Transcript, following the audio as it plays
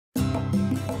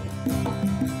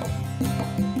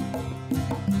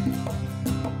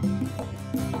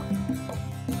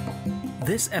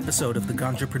This episode of the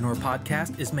Ganjapreneur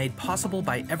podcast is made possible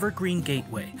by Evergreen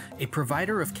Gateway, a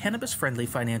provider of cannabis-friendly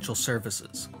financial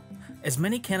services. As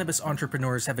many cannabis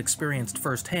entrepreneurs have experienced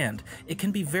firsthand, it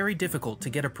can be very difficult to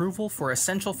get approval for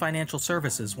essential financial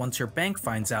services once your bank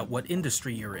finds out what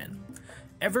industry you're in.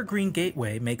 Evergreen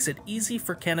Gateway makes it easy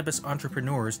for cannabis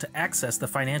entrepreneurs to access the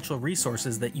financial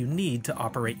resources that you need to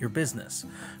operate your business.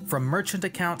 From merchant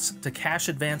accounts to cash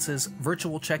advances,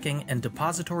 virtual checking, and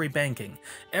depository banking,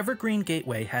 Evergreen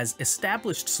Gateway has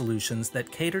established solutions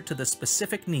that cater to the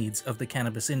specific needs of the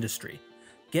cannabis industry.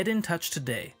 Get in touch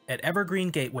today at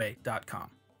evergreengateway.com.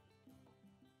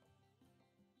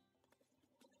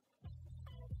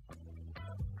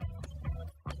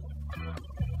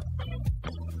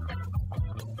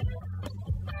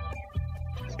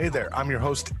 Hey there, I'm your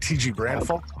host, TG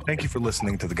Branfalt. Thank you for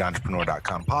listening to the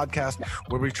Ganjapreneur.com podcast,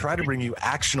 where we try to bring you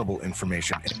actionable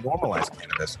information and normalize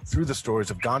cannabis through the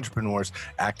stories of Ganjapreneurs,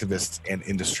 activists, and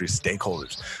industry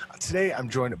stakeholders. Today, I'm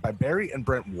joined by Barry and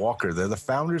Brent Walker. They're the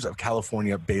founders of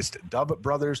California-based Dub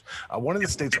Brothers, one of the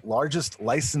state's largest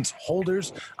license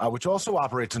holders, which also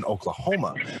operates in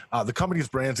Oklahoma. The company's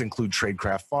brands include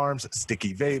Tradecraft Farms,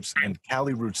 Sticky Vapes, and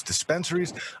Cali Roots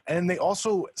dispensaries, and they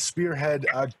also spearhead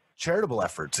charitable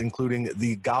efforts, including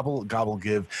the Gobble Gobble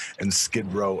Give and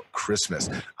Skid Row Christmas.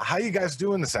 How you guys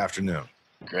doing this afternoon?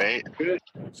 Great. Good.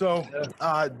 So,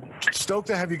 stoked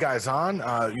to have you guys on.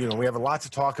 We have a lot to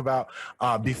talk about.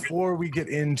 Before we get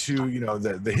into,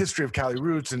 the history of Cali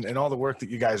Roots and all the work that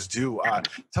you guys do,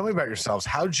 tell me about yourselves.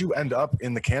 How did you end up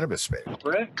in the cannabis space?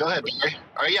 Brent? Go ahead, Barry.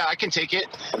 Oh, yeah, I can take it.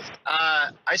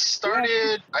 I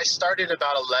started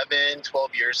about 11,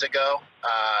 12 years ago,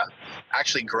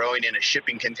 actually growing in a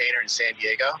shipping container in San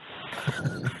Diego.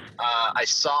 I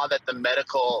saw that the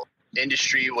medical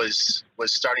industry was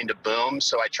starting to boom,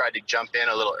 so I tried to jump in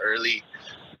a little early.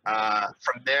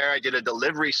 From there, I did a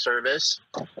delivery service,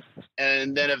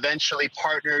 and then eventually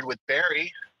partnered with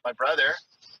Barry, my brother,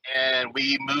 and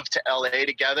we moved to LA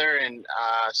together and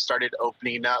started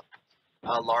opening up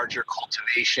a larger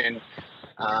cultivation.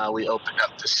 We opened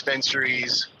up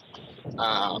dispensaries.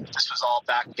 This was all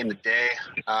back in the day,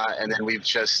 and then we've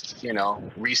just,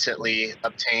 recently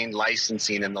obtained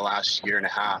licensing in the last year and a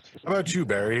half. How about you,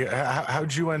 Barry?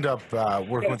 How'd you end up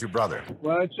working with your brother?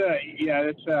 Well,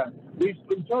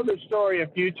 we've told this story a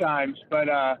few times, but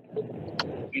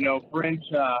Brent,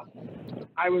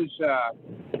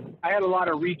 I had a lot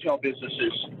of retail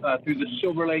businesses through the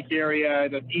Silver Lake area,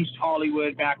 the East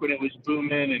Hollywood, back when it was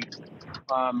booming, and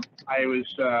I was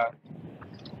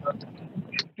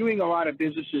doing a lot of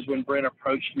businesses when Brent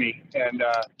approached me, and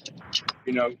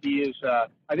he is.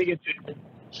 I think it's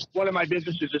one of my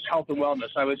businesses is health and wellness.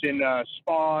 I was in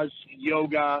spas,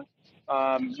 yoga.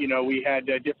 We had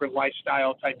different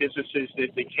lifestyle type businesses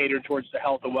that cater towards the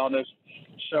health and wellness.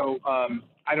 So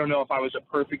I don't know if I was a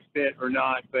perfect fit or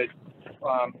not, but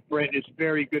Brent is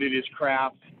very good at his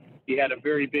craft. He had a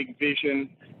very big vision,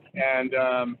 and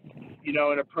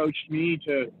and approached me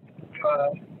to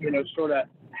sort of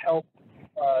help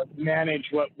manage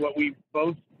what we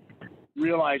both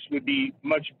realized would be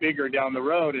much bigger down the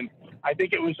road. And I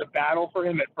think it was a battle for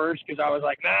him at first, because I was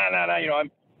like, nah,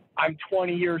 I'm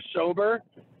 20 years sober.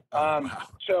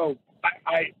 So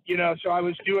I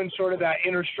was doing sort of that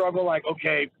inner struggle, like,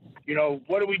 okay,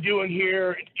 what are we doing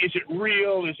here? Is it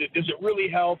real? Does it really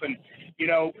help? And,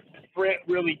 Brent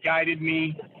really guided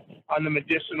me on the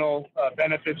medicinal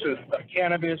benefits of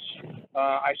cannabis.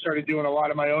 I started doing a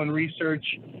lot of my own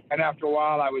research, and after a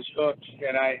while I was hooked,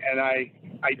 and I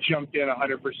jumped in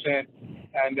 100%.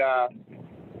 And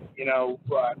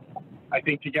I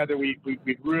think together we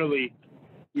really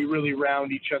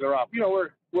round each other up.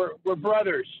 We're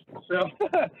brothers, so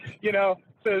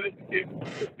so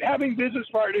having business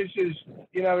partners is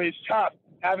tough.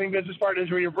 Having business partners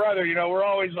with your brother, we're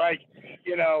always like,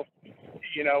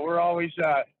 we're always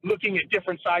looking at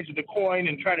different sides of the coin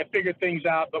and trying to figure things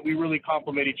out, but we really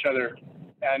complement each other.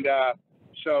 And it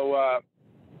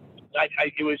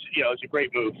was a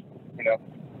great move.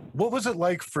 What was it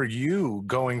like for you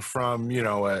going from,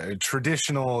 a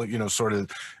traditional, sort of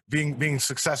being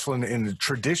successful in the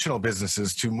traditional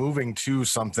businesses to moving to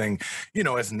something,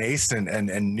 as nascent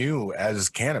and new as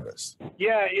cannabis?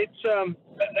 Yeah, it's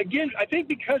again, I think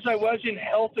because I was in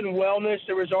health and wellness,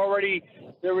 there was already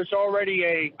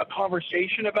a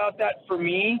conversation about that for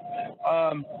me,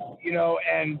 and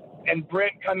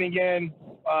Brent coming in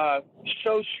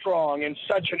so strong and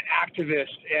such an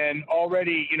activist, and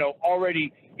already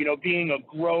being a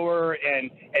grower and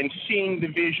seeing the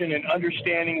vision and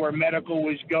understanding where medical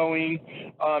was going.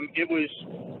 It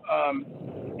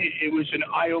was an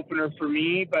eye opener for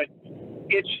me, but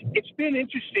it's been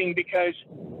interesting because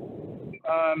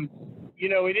you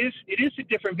know, it is a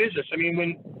different business. I mean,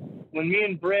 when me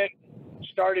and Brent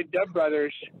started Dub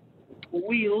Brothers,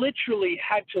 we literally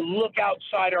had to look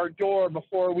outside our door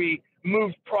before we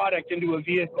moved product into a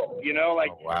vehicle, you know,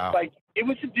 like, Oh, wow. like it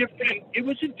was a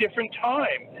different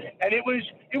time, and it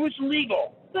was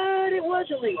legal, but it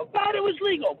wasn't legal, but it was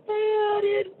legal, but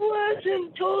it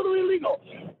wasn't totally legal,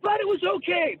 but it was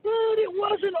okay, but it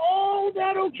wasn't all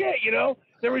that okay, you know.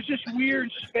 There was this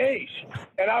weird space,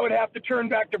 and I would have to turn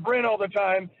back to Brent all the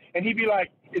time, and he'd be like,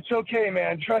 "It's okay,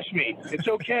 man, trust me, it's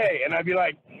okay," and I'd be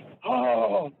like,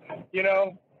 "Oh, you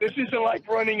know, this isn't like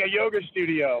running a yoga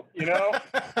studio, you know."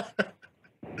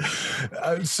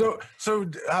 So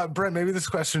Brent, maybe this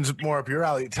question's more up your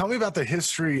alley. Tell me about the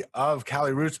history of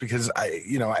Cali Roots, because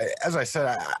as I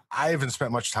said, I haven't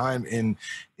spent much time in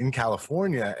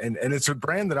California, and it's a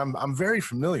brand that I'm very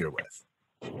familiar with.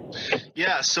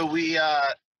 Yeah. So we,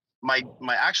 our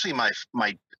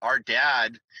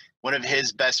dad, one of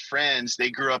his best friends, they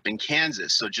grew up in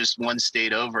Kansas, so just one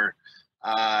state over.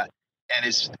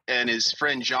 And his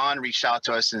friend John reached out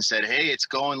to us and said, "Hey, it's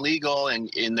going legal, and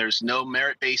there's no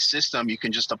merit-based system. You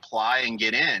can just apply and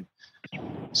get in."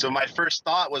 So my first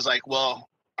thought was like, well,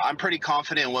 I'm pretty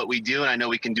confident in what we do, and I know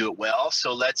we can do it well.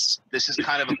 So this is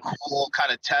kind of a cool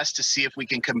kind of test to see if we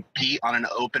can compete on an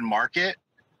open market.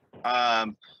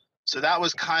 So that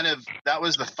was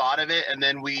the thought of it. And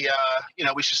then we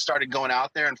just started going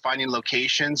out there and finding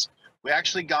locations. We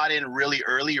actually got in really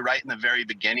early, right in the very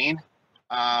beginning.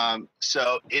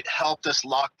 So it helped us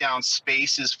lock down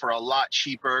spaces for a lot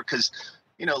cheaper, because,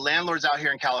 you know, landlords out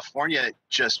here in California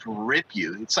just rip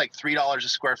you. It's like $3 a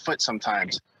square foot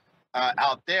sometimes.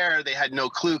 Out there, they had no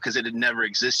clue because it had never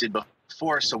existed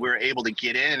before. So we were able to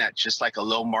get in at just like a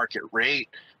low market rate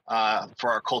for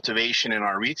our cultivation and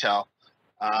our retail.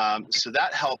 So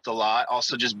that helped a lot.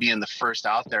 Also, just being the first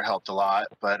out there helped a lot.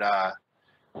 But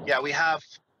yeah, we have,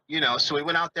 you know, so we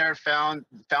went out there, found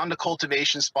a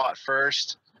cultivation spot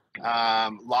first,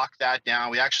 locked that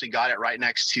down. We actually got it right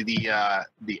next to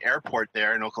the airport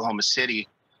there in Oklahoma City.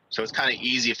 So it's kind of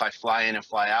easy if I fly in and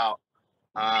fly out.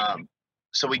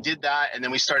 So we did that, and then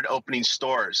we started opening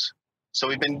stores. So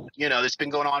we've been, you know, it's been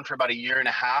going on for about a year and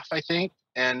a half, I think.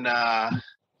 And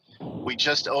we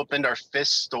just opened our 5th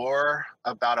store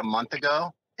about a month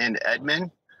ago in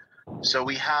Edmond. So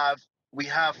we have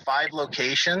 5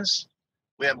 locations.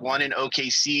 We have one in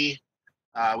OKC.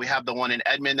 We have the one in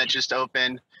Edmond that just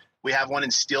opened. We have one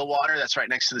in Stillwater that's right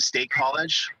next to the State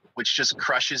College, which just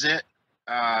crushes it.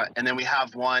 And then we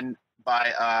have one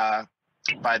by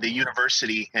the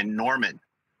university in Norman.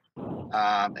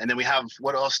 And then we have,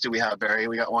 what else do we have, Barry?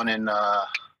 We got one in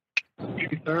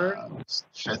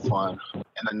 5th one in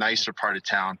the nicer part of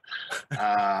town.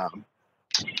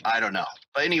 I don't know.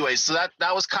 But anyway, so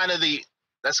that was kind of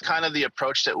the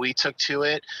approach that we took to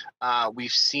it.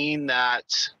 We've seen that,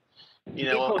 you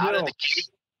know, out of the gate,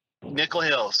 Nickel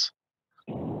Hills.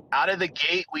 Out of the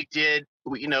gate, we did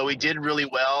really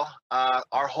well.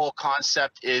 Our whole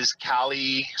concept is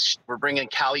Cali. We're bringing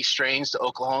Cali strains to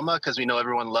Oklahoma because we know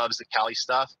everyone loves the Cali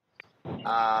stuff.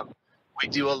 We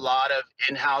do a lot of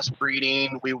in-house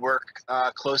breeding. We work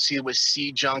closely with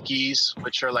Seed Junkies,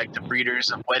 which are like the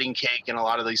breeders of Wedding Cake and a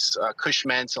lot of these Kush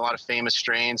Mints, a lot of famous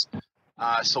strains.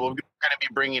 So we're going to be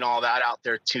bringing all that out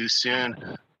there too soon.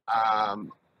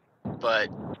 But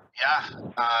yeah,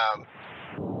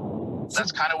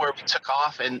 that's kind of where we took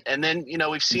off. And then, you know,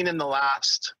 we've seen in the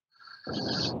last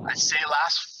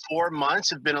 4 months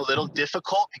have been a little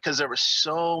difficult because there were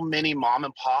so many mom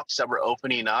and pops that were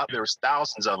opening up. There was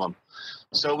thousands of them.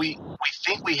 So we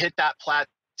think we hit that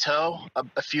plateau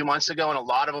a few months ago, and a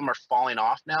lot of them are falling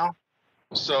off now.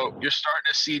 So you're starting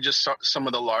to see just some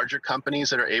of the larger companies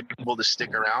that are able to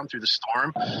stick around through the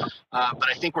storm. But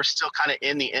I think we're still kind of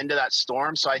in the end of that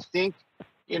storm. So I think,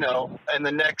 you know, in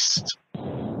the next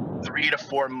 3 to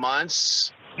 4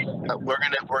 months, we're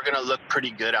gonna look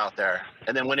pretty good out there.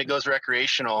 And then when it goes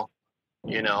recreational,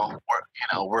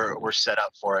 we're set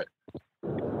up for it.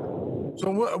 So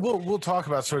we'll talk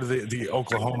about sort of the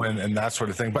Oklahoma and that sort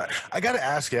of thing. But I got to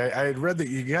ask you, I had read that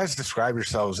you guys describe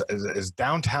yourselves as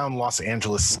downtown Los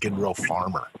Angeles Skid Row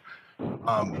farmer.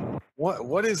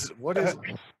 What is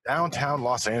downtown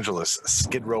Los Angeles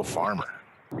Skid Row farmer?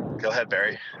 Go ahead,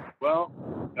 Barry. Well,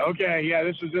 okay, yeah,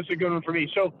 this is a good one for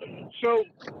me. So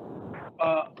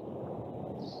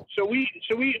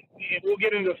we'll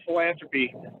get into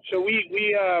philanthropy. So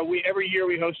we every year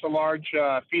we host a large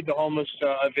Feed the Homeless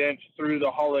event through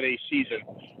the holiday season.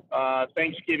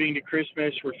 Thanksgiving to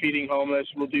Christmas, we're feeding homeless.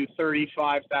 We'll do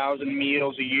 35,000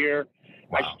 meals a year.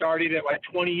 Wow. I started it like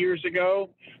 20 years ago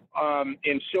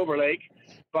in Silver Lake,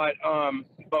 but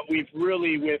we've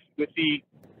really with the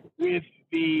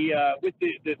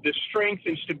strength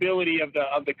and stability of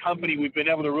the company, we've been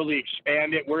able to really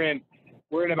expand it. We're in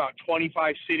about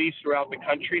 25 cities throughout the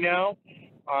country now,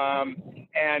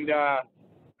 and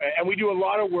we do a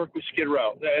lot of work with Skid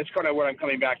Row. That's kind of what I'm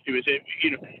coming back to. Is it,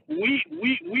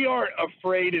 we aren't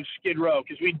afraid of Skid Row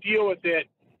because we deal with it,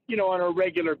 on a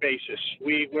regular basis.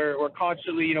 We're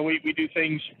constantly, we do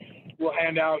things. We'll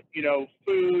hand out,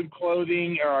 food,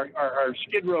 clothing. Our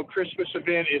Skid Row Christmas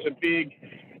event is a big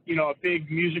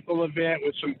musical event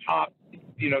with some top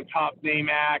name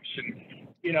acts, and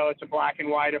it's a black and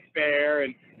white affair,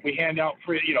 and we hand out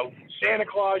Santa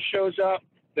Claus shows up.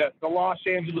 The Los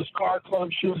Angeles Car Club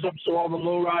shows up, so all the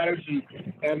lowriders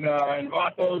and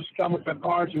vatos come with their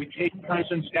cars, and we take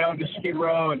presents down to Skid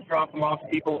Row and drop them off to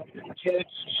people. Kits,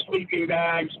 sleeping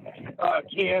bags,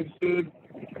 canned food,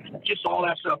 just all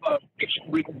that stuff.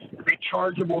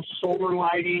 Rechargeable solar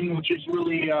lighting, which is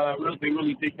really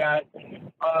dig that.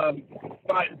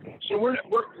 But so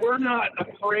we're not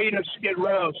afraid of Skid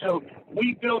Row. So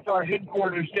we built our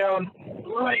headquarters down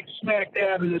right smack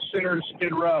dab in the center of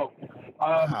Skid Row.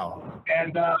 Wow.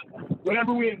 And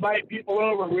whenever we invite people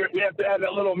over, we have to have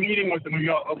that little meeting with them. We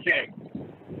go, okay,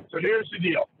 so here's the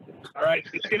deal. All right,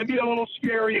 it's going to be a little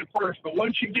scary at first, but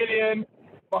once you get in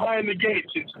behind the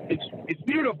gates, it's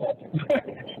beautiful.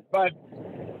 but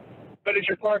as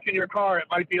you're parking your car, it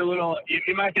might be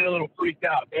you might get a little freaked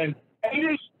out. And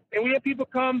we have people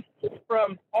come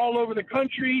from all over the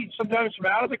country, sometimes from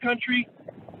out of the country,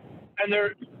 and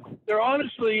they're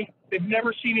honestly, they've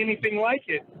never seen anything like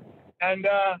it. And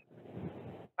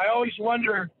I always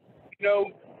wonder,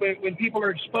 when people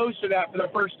are exposed to that for the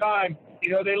first time,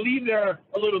 they leave there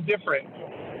a little different.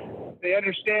 They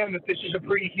understand that this is a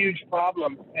pretty huge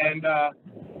problem, and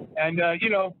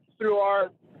through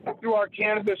our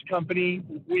cannabis company,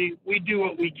 we do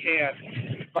what we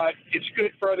can. But it's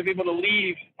good for other people to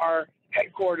leave our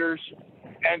headquarters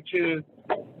and to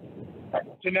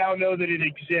now know that it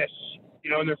exists,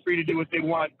 and they're free to do what they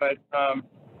want. But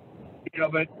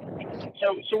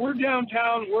so we're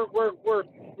downtown. We're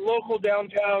local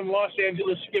downtown Los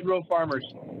Angeles Skid Row farmers,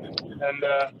 and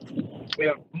we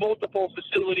have multiple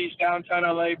facilities downtown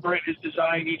LA. Brent has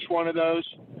designed each one of those,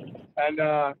 and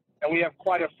we have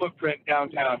quite a footprint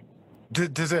downtown.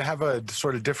 Does it have a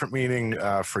sort of different meaning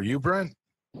for you, Brent?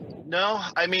 No,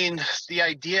 I mean, the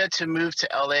idea to move to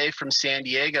LA from San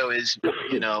Diego is,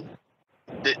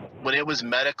 that when it was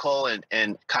medical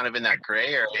and kind of in that gray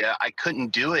area, I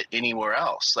couldn't do it anywhere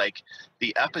else. Like,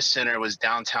 the epicenter was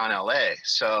downtown LA.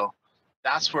 So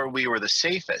that's where we were the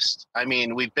safest. I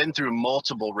mean, we've been through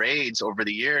multiple raids over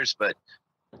the years, but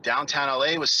downtown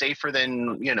LA was safer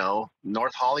than,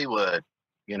 North Hollywood,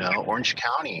 Orange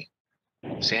County,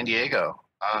 San Diego.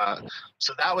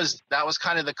 So that was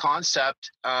kind of the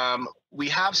concept. We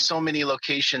have so many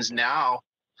locations now.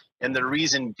 And the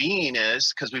reason being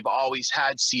is because we've always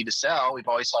had seed to sell, we've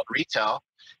always had retail,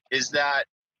 is that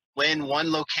when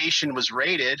one location was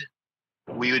raided,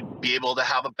 we would be able to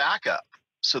have a backup.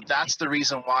 So that's the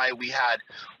reason why we had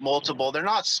multiple. They're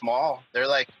not small. They're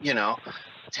like,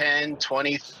 10,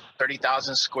 20,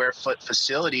 30,000 square foot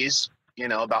facilities,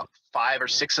 about 5 or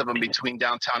 6 of them between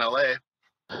downtown LA.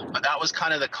 But that was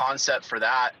kind of the concept for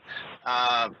that.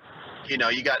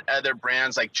 You got other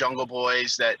brands like Jungle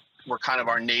Boys that were kind of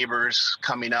our neighbors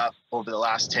coming up over the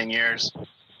last 10 years.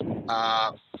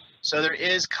 So there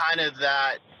is kind of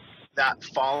that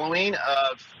following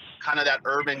of kind of that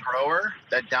urban grower,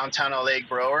 that downtown LA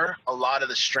grower. A lot of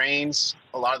the strains,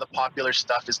 a lot of the popular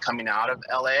stuff is coming out of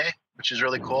LA, which is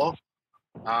really cool.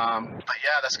 But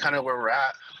yeah, that's kind of where we're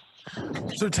at.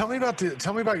 So tell me about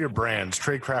your brands,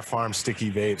 Tradecraft Farms,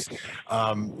 Sticky Vapes.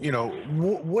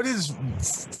 What is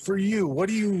for you? What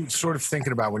are you sort of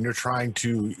thinking about when you're trying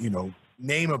to,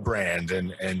 name a brand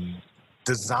and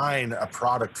design a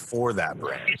product for that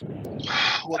brand?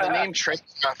 Well, the name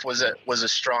Tradecraft was a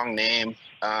strong name.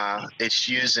 It's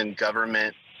used in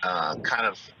government. Kind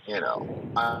of, I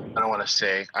don't want to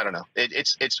say, I don't know.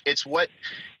 It's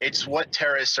what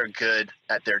terrorists are good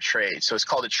at their trade. So it's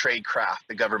called a trade craft.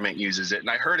 The government uses it. And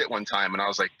I heard it one time and I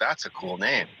was like, that's a cool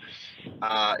name.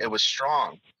 It was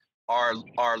strong.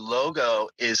 Our logo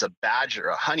is a badger,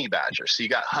 a honey badger. So you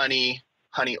got honey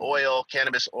oil,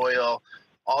 cannabis oil.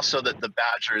 Also the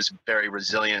badger is very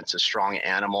resilient. It's a strong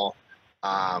animal.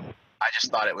 I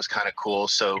just thought it was kind of cool.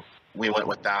 So we went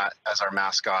with that as our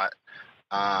mascot.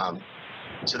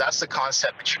 So that's the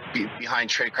concept behind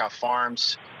Tradecraft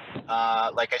Farms.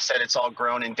 Like I said, it's all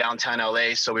grown in downtown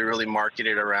LA, so we really market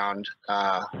it around,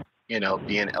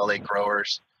 being LA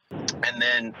growers. And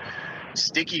then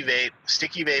sticky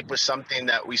vape was something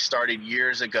that we started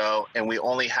years ago and we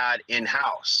only had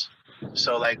in-house.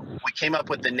 So like we came up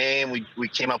with the name, we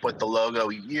came up with the logo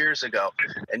years ago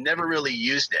and never really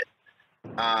used it.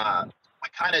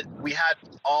 We had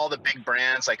all the big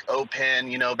brands like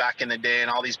Open, you know, back in the day, and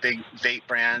all these big vape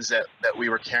brands that we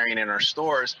were carrying in our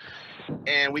stores.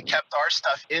 And we kept our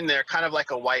stuff in there, kind of like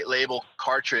a white label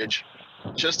cartridge,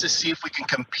 just to see if we can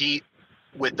compete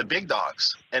with the big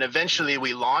dogs. And eventually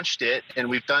we launched it, and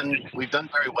we've done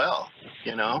very well,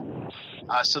 you know.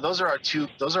 So those are our two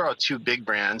big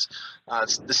brands.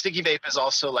 The sticky vape is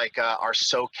also like our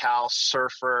SoCal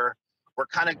surfer. We're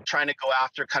kind of trying to go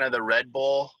after kind of the Red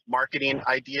Bull marketing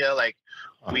idea. Like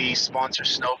we sponsor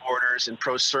snowboarders and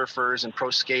pro surfers and pro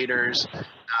skaters,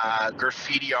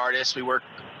 graffiti artists. We work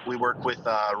with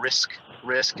Risk.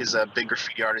 Risk is a big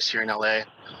graffiti artist here in LA.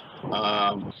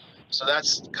 So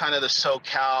that's kind of the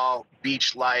SoCal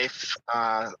beach life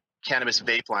cannabis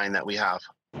vape line that we have.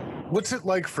 What's it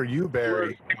like for you,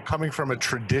 Barry, coming from a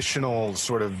traditional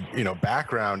sort of, you know,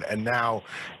 background and now,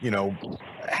 you know,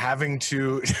 having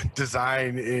to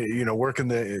design, you know, work in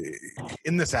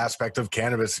this aspect of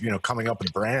cannabis, you know, coming up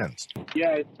with brands?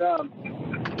 Yeah,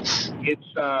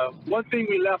 it's one thing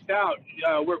we left out.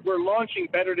 We're launching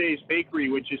Better Days Bakery,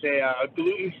 which is a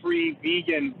gluten-free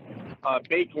vegan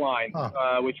bake line,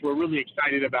 which we're really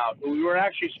excited about. We were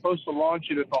actually supposed to launch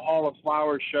it at the Hall of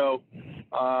Flowers show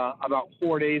about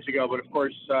 4 days ago, but of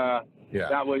course that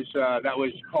was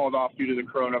called off due to the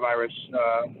coronavirus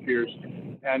fears.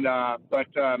 And and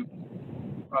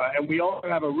we also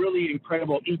have a really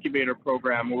incredible incubator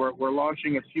program. We're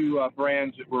launching a few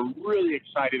brands that we're really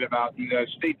excited about, and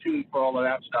stay tuned for all of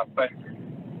that stuff. But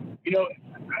you know,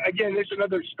 again, there's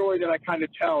another story that I kind of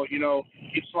tell. You know,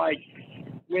 it's like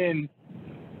when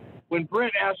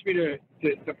Brent asked me to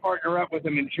partner up with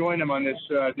him and join him on this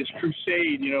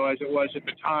crusade, you know, as it was at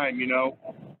the time, you know,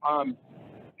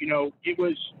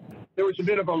 there was a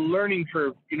bit of a learning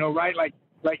curve, you know, right? Like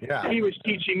he was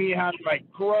teaching me how to like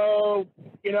grow,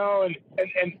 you know,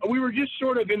 and we were just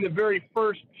sort of in the very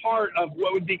first part of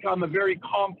what would become a very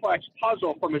complex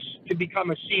puzzle to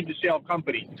become a seed to sale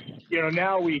company. You know,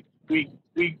 now we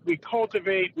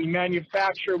cultivate, we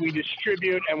manufacture, we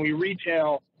distribute, and we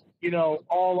retail, you know,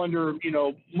 all under, you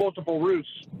know, multiple roofs,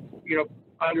 you know,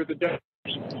 under the desert.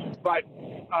 But,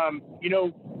 you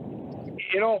know,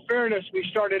 in all fairness, we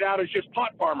started out as just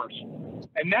pot farmers.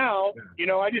 And now, you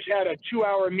know, I just had a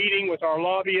 2-hour meeting with our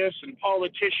lobbyists and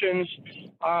politicians.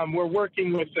 We're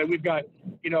working with, we've got,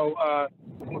 you know,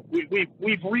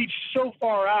 we've reached so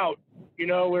far out. You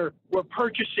know, we're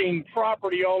purchasing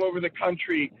property all over the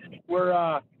country.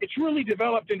 It's really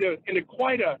developed into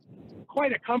quite a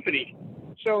company.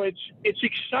 So it's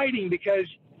exciting because,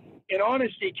 in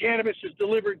honesty, cannabis has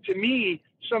delivered to me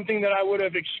something that I would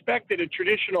have expected a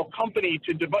traditional company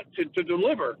to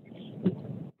deliver.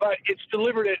 But it's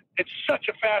delivered at such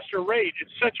a faster rate, at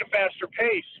such a faster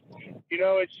pace. You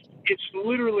know, it's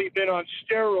literally been on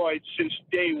steroids since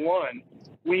day one.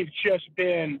 We've just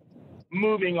been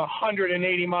moving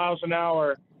 180 miles an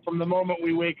hour from the moment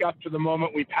we wake up to the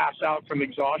moment we pass out from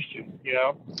exhaustion. You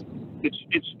know,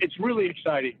 it's really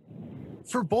exciting.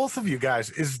 For both of you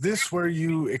guys, is this where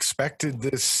you expected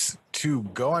this to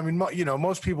go? I mean, you know,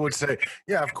 most people would say,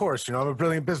 yeah, of course, you know, I'm a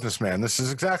brilliant businessman. This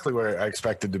is exactly where I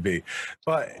expected to be.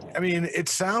 But I mean, it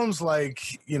sounds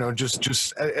like, you know,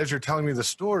 just as you're telling me the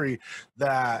story,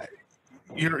 that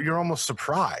you're almost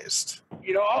surprised.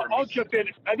 You know, I'll jump in.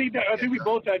 I think we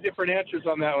both had different answers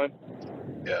on that one.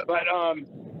 Yeah. But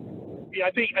yeah,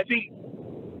 I think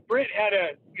Brent had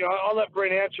you know, I'll let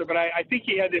Brent answer, but I think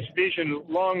he had this vision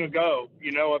long ago,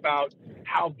 you know, about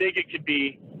how big it could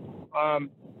be.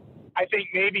 I think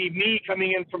maybe me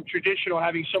coming in from traditional,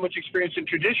 having so much experience in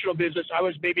traditional business, I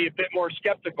was maybe a bit more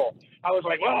skeptical. I was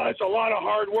like, well, it's a lot of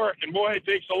hard work, and boy, it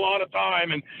takes a lot of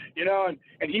time, and you know,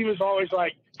 and he was always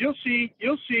like, you'll see,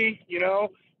 you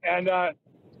know, and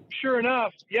sure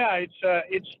enough, yeah, I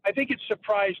think it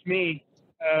surprised me.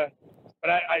 But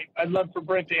I'd love for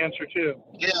Brent to answer too.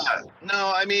 Yeah,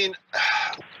 no, I mean,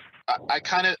 I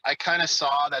kind of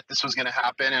saw that this was going to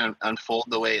happen and unfold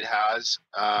the way it has.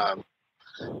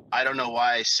 I don't know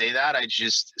why I say that.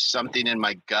 Something in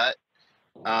my gut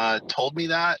told me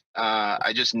that.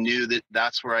 I just knew that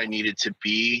that's where I needed to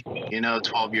be, you know,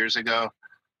 12 years ago.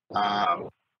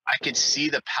 I could see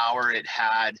the power it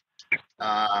had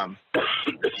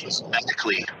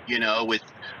medically, you know, with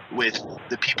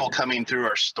the people coming through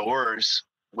our stores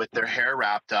with their hair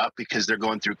wrapped up because they're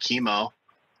going through chemo.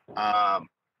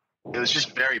 It was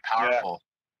just very powerful.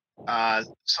 Yeah.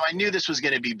 So I knew this was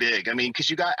going to be big. I mean, because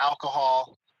you got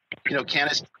alcohol,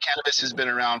 Cannabis has been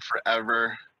around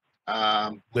forever.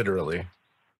 Literally.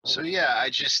 So yeah,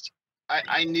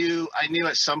 I knew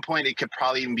at some point it could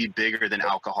probably even be bigger than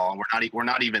alcohol, and we're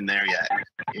not even there yet,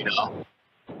 because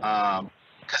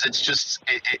it's just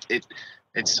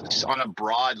it's on a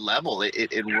broad level.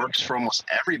 It works for almost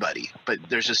everybody, but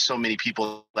there's just so many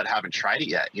people that haven't tried it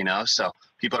yet, So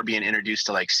people are being introduced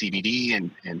to like CBD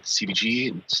and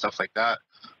CBG and stuff like that.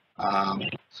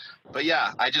 But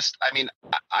yeah,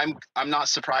 I'm not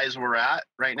surprised where we're at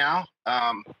right now.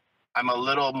 I'm a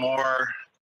little more.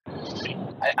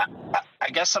 I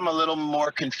guess I'm a little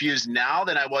more confused now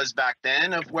than I was back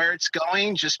then of where it's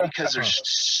going, just because there's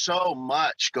so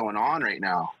much going on right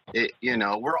now.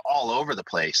 We're all over the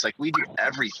place. Like, we do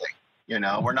everything.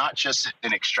 We're not just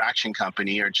an extraction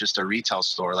company or just a retail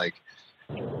store. Like,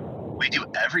 we do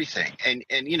everything. And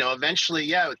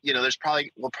eventually,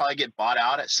 we'll probably get bought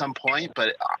out at some point,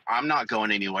 but I'm not going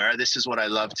anywhere. This is what I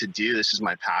love to do. This is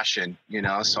my passion,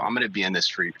 so I'm going to be in this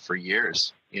for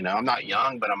years. I'm not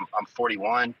young, but I'm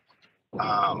 41.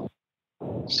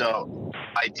 So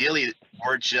ideally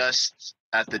we're just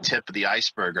at the tip of the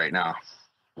iceberg right now.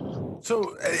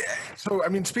 So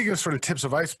speaking of sort of tips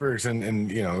of icebergs, and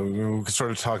we can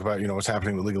sort of talk about what's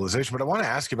happening with legalization, but I want to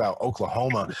ask you about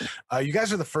Oklahoma. You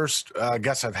guys are the first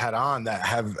guests I've had on that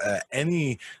have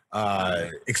any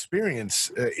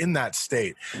experience in that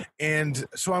state, and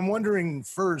so I'm wondering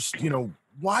first,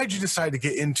 why did you decide to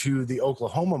get into the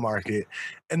Oklahoma market?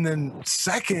 And then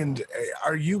second,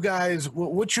 are you guys,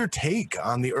 what's your take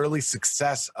on the early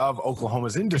success of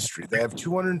Oklahoma's industry? They have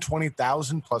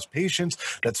 220,000 plus patients.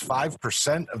 That's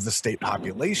 5% of the state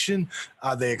population.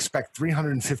 They expect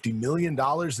 $350 million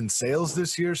in sales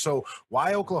this year. So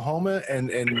why Oklahoma,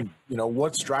 and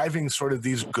what's driving sort of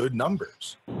these good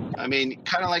numbers? I mean,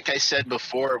 kind of like I said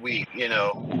before, we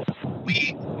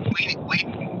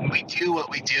do what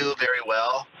we do very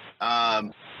well.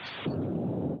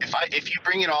 If you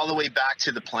bring it all the way back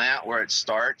to the plant where it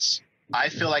starts, I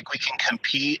feel like we can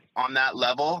compete on that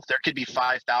level. There could be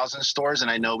 5,000 stores,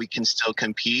 and I know we can still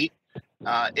compete.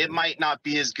 It might not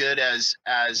be as good as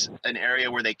an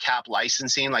area where they cap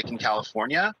licensing, like in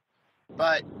California.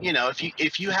 But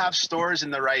if you have stores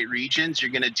in the right regions,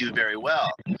 you're going to do very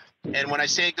well. And when I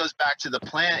say it goes back to the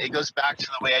plant, it goes back to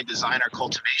the way I design our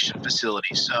cultivation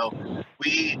facility. So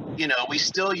we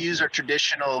still use our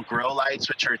traditional grow lights,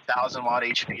 which are 1,000 watt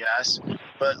HPS,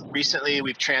 but recently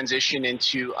we've transitioned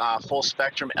into full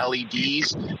spectrum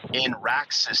LEDs in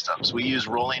rack systems. We use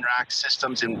rolling rack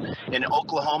systems. In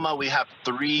Oklahoma, we have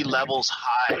 3 levels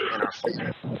high in our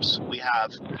rooms. We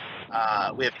have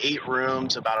 8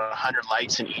 rooms, about 100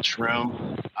 lights in each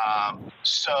room.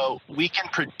 So we can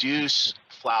produce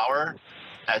flower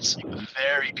that's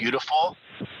very beautiful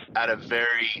at a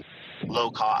very low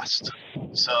cost.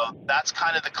 So that's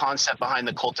kind of the concept behind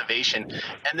the cultivation.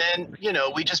 And then,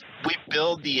 we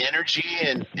build the energy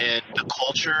and the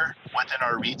culture within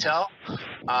our retail,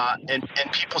 and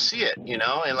people see it,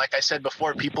 and like I said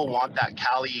before, people want that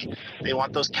Cali, they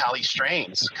want those Cali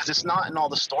strains, because it's not in all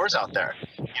the stores out there.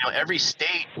 Every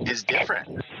state is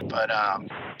different, but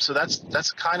so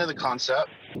that's kind of the concept.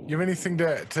 You have anything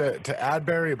to add,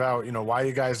 Barry, about why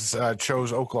you guys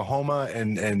chose Oklahoma,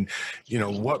 and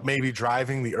what may be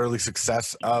driving the early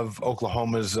success of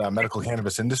Oklahoma's medical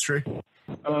cannabis industry?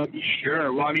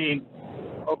 Sure. Well, I mean,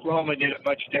 Oklahoma did it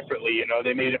much differently.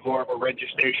 They made it more of a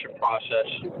registration process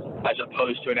as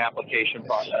opposed to an application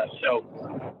process. So,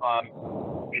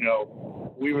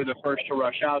 we were the first to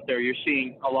rush out there. You're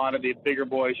seeing a lot of the bigger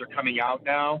boys are coming out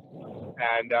now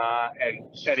and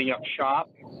setting up shop.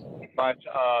 But,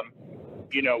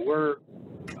 we're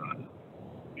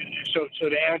so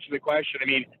to answer the question, I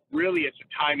mean, really it's a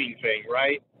timing thing,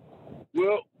 right?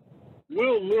 We'll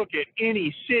look at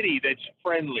any city that's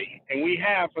friendly, and we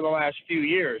have for the last few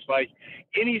years. Like,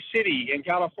 any city in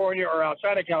California or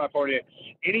outside of California,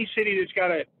 any city that's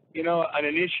got an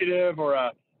initiative or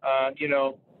a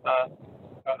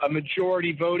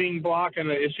majority voting block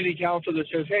and a city council that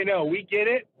says, hey, no, we get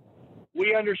it,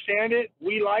 we understand it,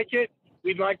 we like it,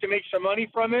 we'd like to make some money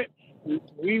from it,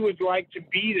 we would like to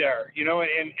be there,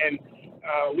 and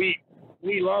we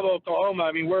love Oklahoma.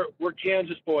 I mean, we're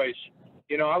Kansas boys.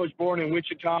 I was born in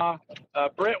Wichita.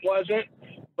 Brent wasn't,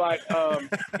 but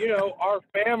our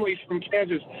family's from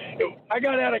Kansas. I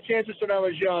got out of Kansas when I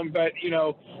was young, but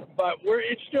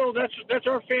it's still that's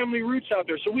our family roots out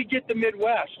there. So we get the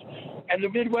Midwest, and the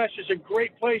Midwest is a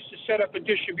great place to set up a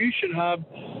distribution hub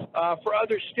for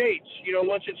other states.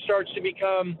 Once it starts to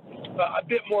become a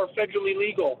bit more federally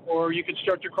legal, or you can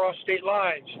start to cross state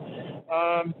lines.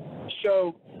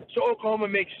 So Oklahoma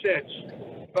makes sense.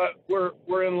 but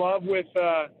we're in love with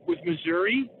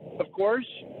Missouri, of course.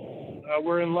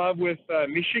 We're in love with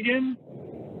Michigan.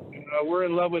 We're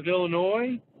in love with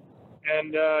Illinois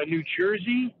and New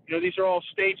Jersey. You know, these are all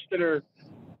states that are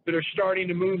starting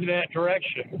to move in that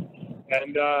direction.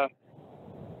 And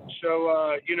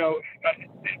you know,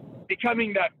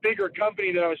 becoming that bigger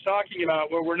company that I was talking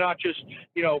about, where we're not just,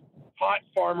 you know, pot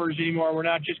farmers anymore. We're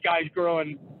not just guys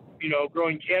growing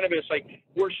cannabis. Like,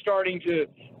 we're starting to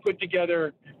put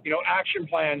together, you know, action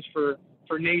plans for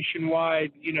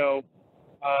nationwide,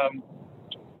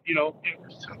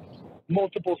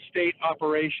 multiple state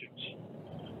operations.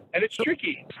 And it's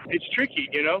tricky. It's tricky,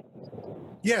 you know?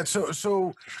 Yeah,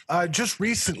 so just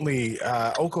recently,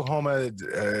 Oklahoma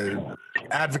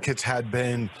advocates had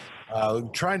been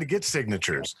trying to get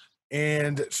signatures,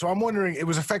 and so I'm wondering, it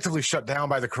was effectively shut down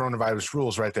by the coronavirus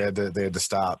rules, right? They had to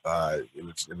stop. It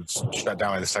was shut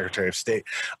down by the Secretary of State.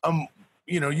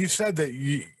 You know, you said that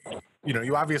you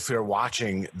obviously are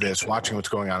watching what's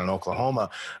going on in Oklahoma.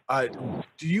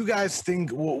 Do you guys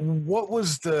think, what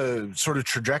was the sort of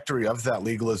trajectory of that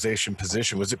legalization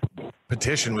petition? Was it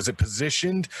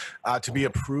positioned to be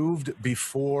approved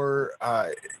before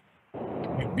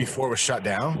it was shut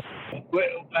down?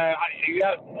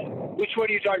 Which one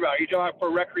are you talking about? Are you talking about for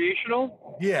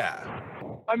recreational? Yeah.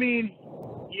 I mean,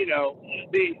 you know,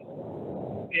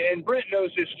 and Brent knows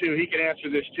this too, he can answer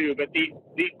this too, but the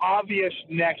obvious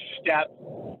next step,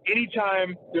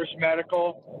 anytime there's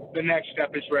medical, the next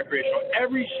step is recreational.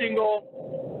 Every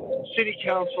single city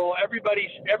council, every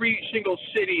single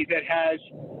city that has,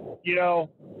 you know,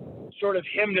 sort of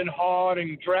hemmed and hawed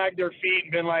and dragged their feet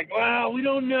and been like, well, we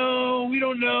don't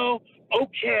know.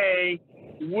 Okay,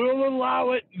 we'll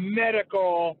allow it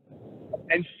medical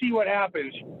and see what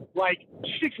happens. Like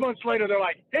 6 months later, they're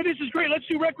like, hey, this is great. Let's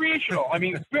do recreational. I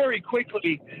mean, very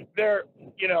quickly, they're,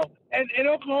 you know, and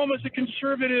Oklahoma's a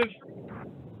conservative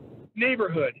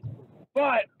neighborhood,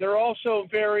 but they're also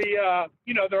very,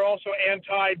 they're also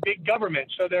anti-big government.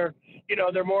 So they're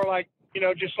more like, you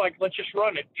know, just like, let's just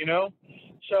run it, you know?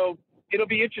 So it'll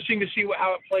be interesting to see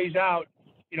how it plays out.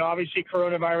 You know, obviously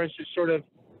coronavirus is sort of,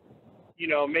 you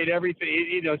know, made everything,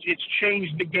 you know, it's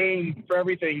changed the game for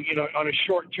everything, you know, on a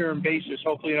short-term basis,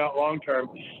 hopefully not long-term.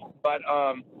 But,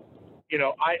 you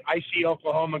know, I see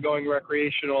Oklahoma going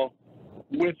recreational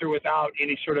with or without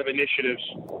any sort of initiatives.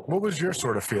 What was your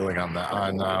sort of feeling on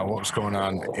what was going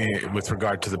on with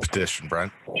regard to the petition,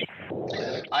 Brent?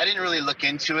 I didn't really look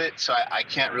into it, so I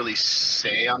can't really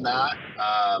say on that.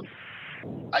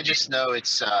 I just know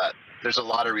it's there's a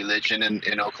lot of religion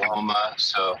in Oklahoma,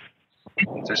 so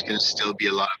there's going to still be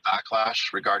a lot of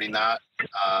backlash regarding that.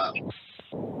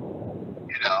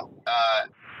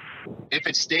 If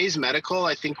it stays medical,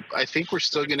 I think we're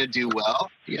still going to do well,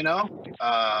 you know?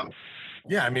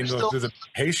 Yeah, I mean, the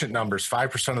patient numbers,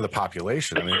 5% of the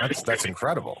population. I mean, that's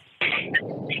incredible.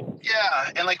 Yeah,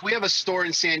 and like we have a store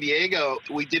in San Diego.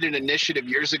 We did an initiative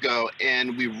years ago,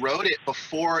 and we wrote it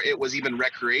before it was even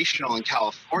recreational in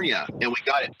California, and we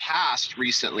got it passed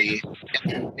recently,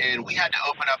 and we had to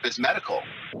open up as medical.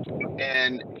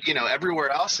 And you know, everywhere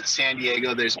else in San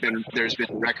Diego, there's been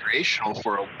recreational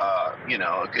for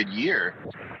a good year.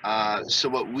 So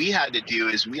what we had to do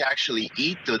is we actually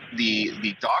eat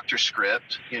the doctor script.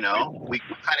 You know, we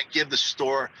kind of give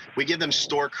them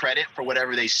store credit for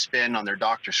whatever they spend on their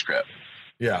doctor script.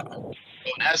 Yeah.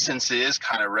 In essence, it is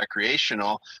kind of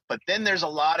recreational, but then there's a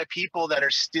lot of people that are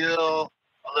still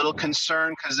a little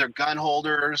concerned because they're gun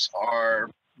holders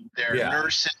or they're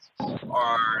nurses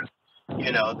or,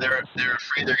 you know, they're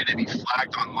afraid they're going to be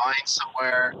flagged online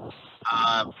somewhere.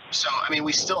 So, I mean,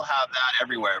 we still have that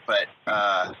everywhere, but,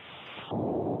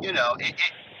 you know,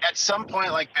 at some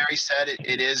point, like Barry said,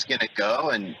 it is going to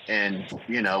go and,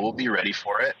 you know, we'll be ready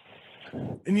for it.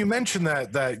 And you mentioned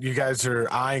that you guys are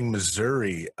eyeing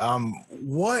Missouri.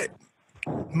 What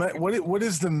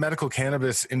is the medical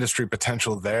cannabis industry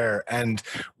potential there, and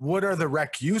what are the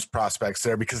rec use prospects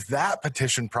there? Because that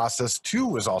petition process too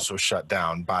was also shut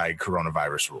down by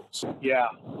coronavirus rules. Yeah.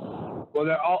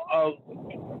 Well,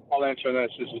 I'll answer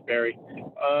this. This is Barry.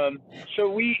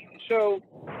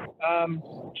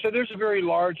 So there's a very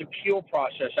large appeal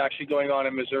process actually going on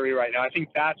in Missouri right now. I think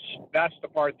that's the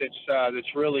part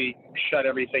that's really shut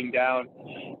everything down.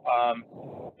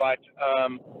 But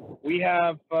we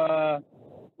have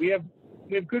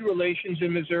good relations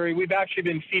in Missouri. We've actually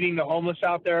been feeding the homeless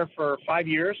out there for 5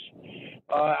 years,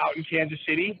 out in Kansas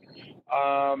City.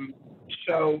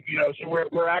 So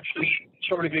we're actually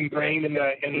sort of ingrained in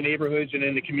the neighborhoods and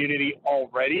in the community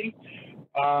already.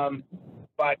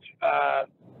 But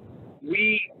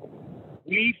we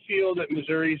feel that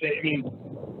Missouri's,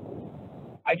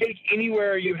 I think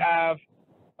anywhere you have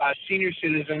senior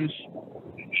citizens,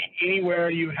 anywhere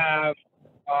you have,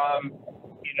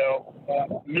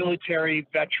 military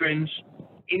veterans,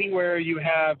 anywhere you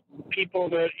have people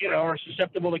that, are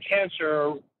susceptible to cancer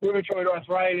or rheumatoid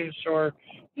arthritis or,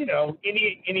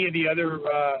 any of the other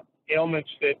ailments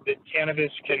that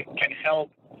cannabis can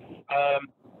help.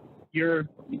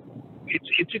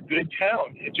 It's a good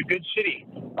town. It's a good city.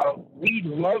 We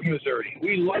love Missouri.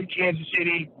 We love Kansas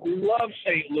City. We love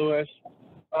St. Louis.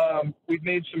 We've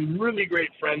made some really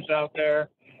great friends out there.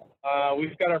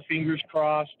 We've got our fingers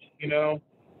crossed,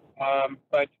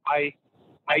 but I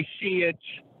see it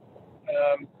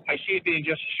being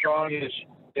just as strong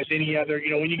as any other.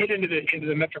 When you get into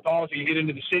the metropolitan, you get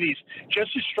into the cities,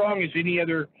 just as strong as any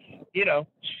other,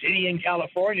 city in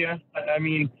California. I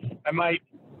mean, I might,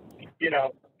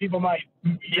 people might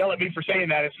yell at me for saying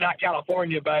that it's not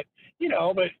California, but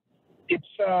it's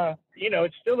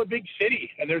it's still a big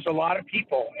city, and there's a lot of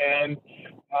people, and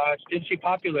it's densely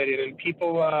populated, and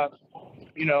people,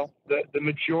 the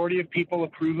majority of people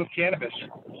approve of cannabis,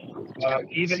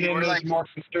 even in those more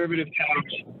conservative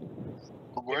towns.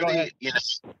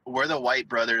 We're the white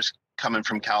brothers coming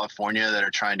from California that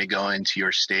are trying to go into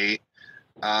your state.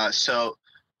 So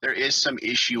there is some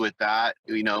issue with that.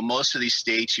 Most of these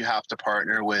states you have to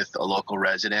partner with a local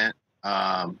resident.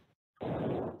 But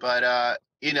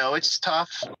it's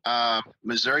tough.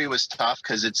 Missouri was tough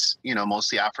because it's,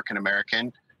 mostly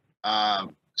African-American.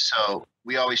 So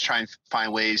we always try and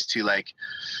find ways to, like,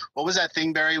 what was that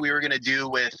thing, Barry, we were going to do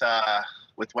with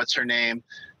what's her name?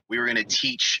 We were going to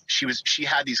teach. She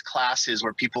had these classes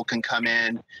where people can come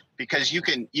in, because you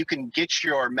can get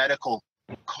your medical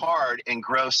card and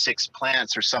grow 6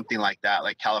 plants or something like that,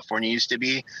 like California used to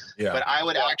be. Yeah. But I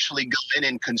would actually go in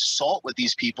and consult with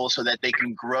these people so that they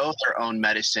can grow their own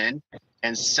medicine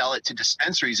and sell it to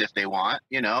dispensaries if they want,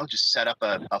 just set up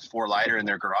a 4-lighter in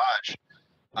their garage.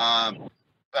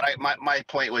 But my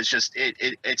point was just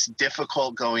it's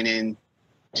difficult going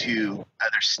into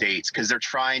other states because they're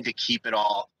trying to keep it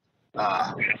all,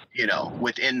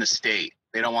 within the state.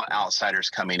 They don't want outsiders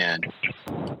coming in.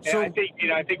 So I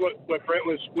think what Brent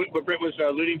was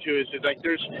alluding to is like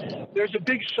there's a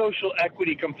big social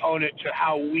equity component to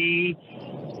how we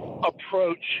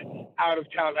approach out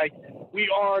of town. Like we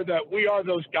are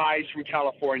those guys from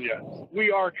California.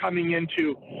 We are coming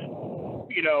into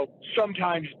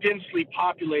sometimes densely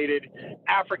populated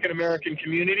African American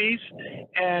communities,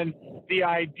 and the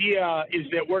idea is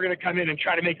that we're going to come in and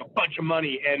try to make a bunch of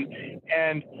money,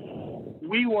 and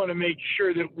we want to make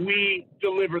sure that we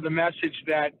deliver the message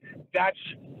that's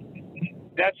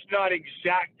not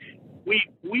exact.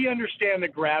 We understand the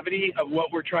gravity of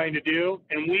what we're trying to do,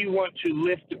 and we want to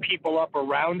lift the people up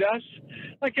around us.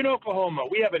 Like in Oklahoma,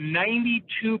 we have a 92%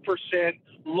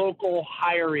 local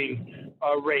hiring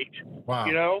rate.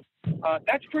 Wow.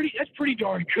 That's pretty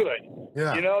darn good.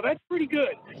 Yeah. That's pretty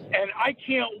good. And I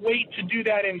can't wait to do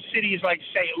that in cities like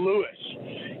St. Louis,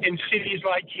 in cities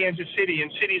like Kansas City,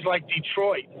 in cities like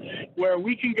Detroit, where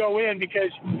we can go in,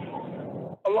 because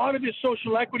a lot of these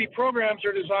social equity programs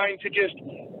are designed to just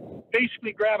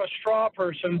basically grab a straw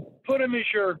person, put them as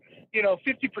your,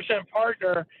 50%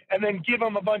 partner, and then give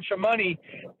them a bunch of money.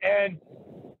 And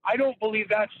I don't believe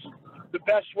that's the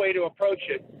best way to approach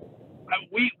it.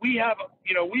 We have,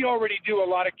 we already do a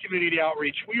lot of community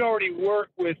outreach. We already work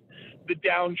with the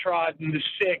downtrodden, the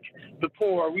sick, the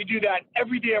poor. We do that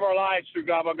every day of our lives through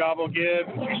Gobble Gobble Give,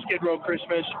 through Skid Row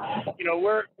Christmas.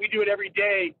 We do it every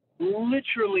day,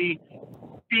 literally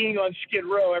being on Skid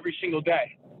Row every single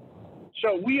day.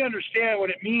 So we understand what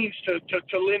it means to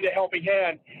lend a helping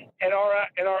hand, and our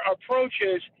approach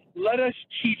is, let us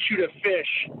teach you to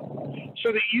fish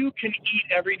so that you can eat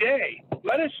every day.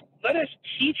 Let us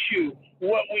teach you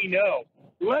what we know.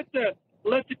 Let the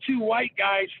 2 white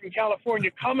guys from California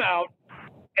come out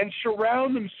and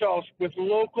surround themselves with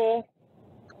local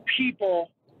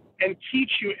people and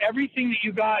teach you everything that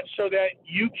you got, so that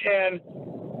you can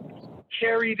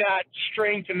carry that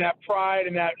strength and that pride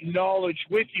and that knowledge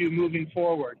with you moving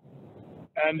forward.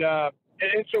 And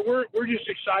so we're just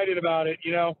excited about it.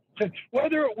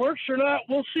 Whether it works or not,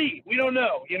 we'll see. We don't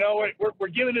know. We're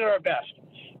giving it our best.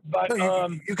 But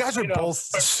you guys are both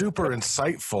super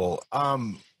insightful.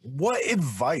 What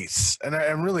advice, and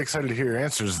I'm really excited to hear your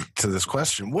answers to this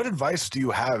question, what advice do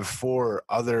you have for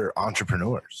other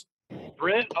entrepreneurs?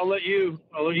 Brent, I'll let you.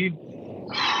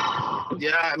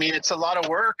 Yeah, I mean, it's a lot of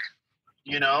work.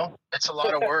 It's a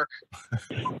lot of work.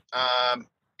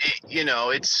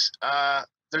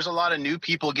 There's a lot of new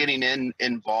people getting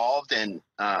involved, and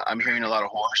I'm hearing a lot of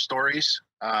horror stories.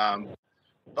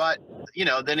 But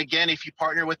then again, if you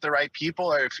partner with the right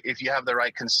people, or if you have the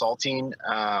right consulting,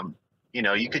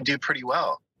 you could do pretty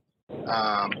well.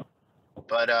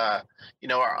 But you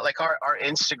know, our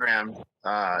Instagram,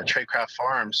 Tradecraft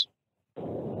Farms,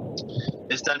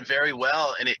 is done very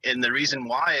well, and the reason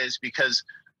why is because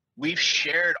we've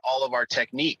shared all of our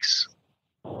techniques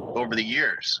over the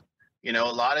years. You know,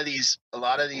 a lot of these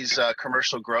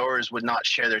commercial growers would not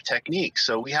share their techniques.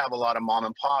 So we have a lot of mom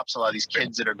and pops, a lot of these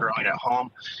kids that are growing at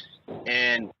home,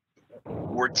 and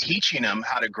we're teaching them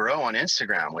how to grow on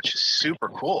Instagram, which is super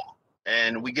cool.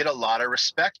 And we get a lot of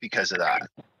respect because of that.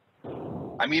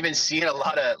 I'm even seeing a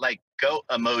lot of like goat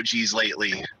emojis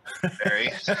lately,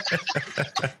 Barry.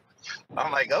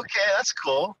 I'm like, okay, that's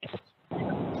cool.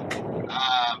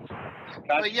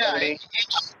 But yeah,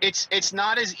 it's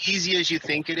not as easy as you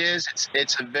think it is.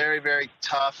 It's a very, very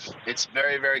tough. It's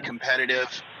very, very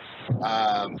competitive.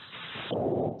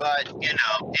 But you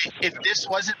know, if this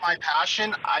wasn't my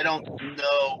passion, I don't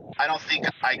think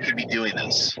I could be doing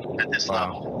this at this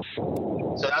level.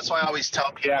 So that's why I always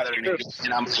tell people that are going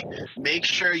to make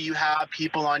sure you have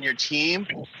people on your team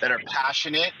that are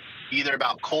passionate, either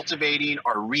about cultivating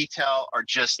or retail or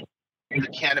just the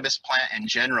cannabis plant in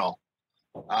general.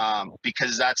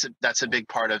 Because that's a big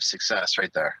part of success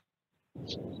right there.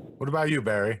 What about you,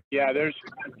 Barry? I'll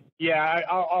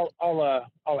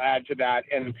add to that.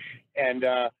 And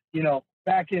you know,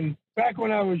 back when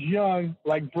I was young,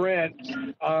 like Brent,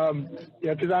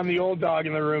 because I'm the old dog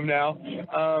in the room now,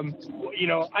 you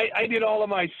know, I did all of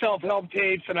my self-help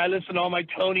tapes, and I listened to all my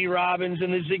Tony Robbins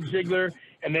and the Zig Ziglar,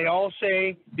 and they all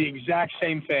say the exact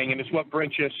same thing, and it's what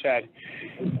Brent just said.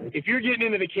 If you're getting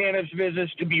into the cannabis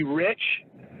business to be rich,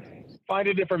 find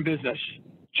a different business.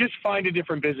 Just find a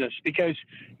different business, because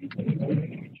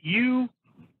you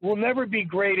will never be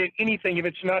great at anything if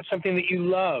it's not something that you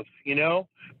love, you know?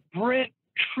 Brent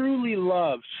truly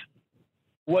loves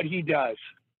what he does,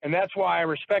 and that's why I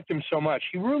respect him so much.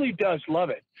 He really does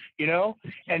love it, you know?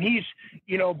 And he's,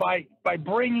 you know, by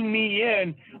bringing me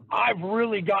in, I've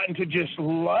really gotten to just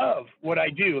love what I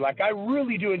do. Like, I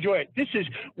really do enjoy it.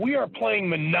 We are playing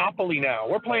Monopoly now.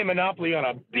 We're playing Monopoly on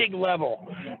a big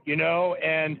level, you know,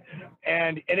 and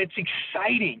it's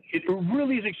exciting. It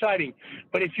really is exciting.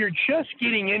 But if you're just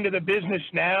getting into the business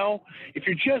now, if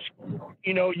you're just,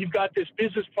 you know, you've got this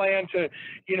business plan to,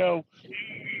 you know,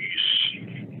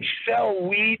 sell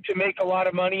weed to make a lot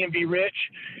of money and be rich,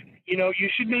 you know, you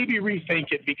should maybe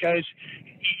rethink it, because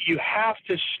you have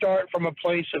to start from a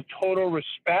place of total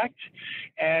respect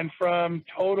and from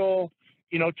total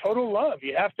love.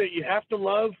 You have to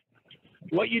love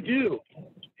what you do.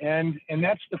 And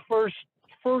that's the first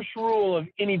rule of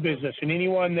any business, and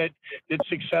anyone that's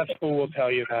successful will tell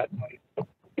you that.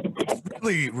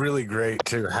 Really, really great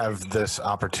to have this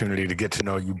opportunity to get to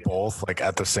know you both, like,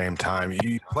 at the same time.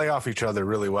 You play off each other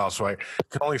really well, so I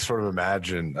can only sort of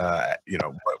imagine, you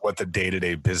know, what the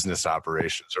day-to-day business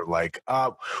operations are like.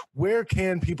 Where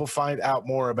can people find out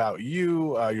more about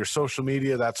you, your social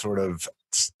media, that sort of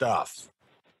stuff?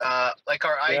 Like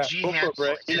our IG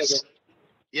handle is,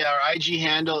 our IG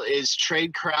handle is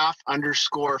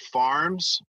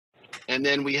Tradecraft_farms. And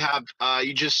then we have,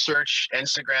 you just search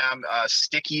Instagram,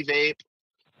 Sticky Vape,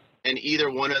 and either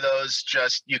one of those,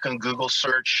 you can Google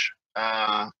search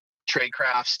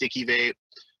Tradecraft, Sticky Vape.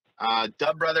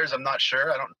 Dub Brothers, I'm not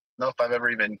sure. I don't know if I've ever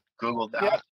even Googled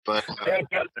that. But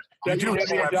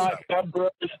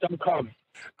www.dubbrothers.com.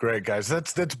 Great, guys.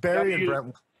 That's Barry and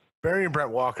Brent. Barry and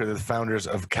Brent Walker, the founders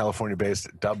of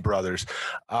California-based Dub Brothers.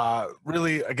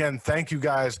 Really, again, thank you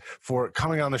guys for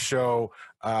coming on the show.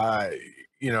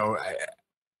 You know,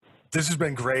 this has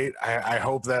been great. I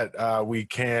hope that we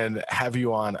can have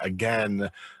you on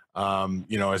again,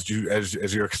 you know, as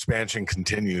your expansion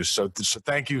continues. So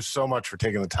thank you so much for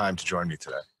taking the time to join me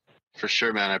today. For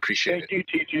sure, man. I appreciate it.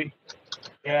 Thank you, TG.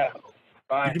 Yeah.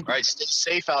 Bye. All right. Stay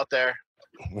safe out there.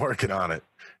 Working on it.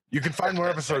 You can find more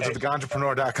episodes of the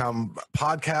Ganjapreneur.com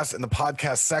podcast in the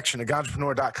podcast section of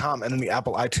Ganjapreneur.com and in the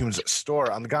Apple iTunes store.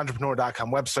 On the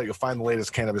Ganjapreneur.com website, you'll find the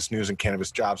latest cannabis news and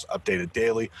cannabis jobs updated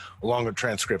daily, along with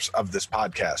transcripts of this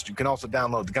podcast. You can also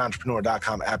download the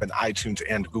Ganjapreneur.com app in iTunes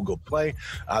and Google Play.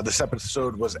 This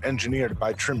episode was engineered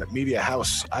by Trim Media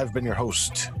House. I've been your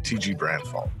host, TG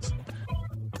Branfalt.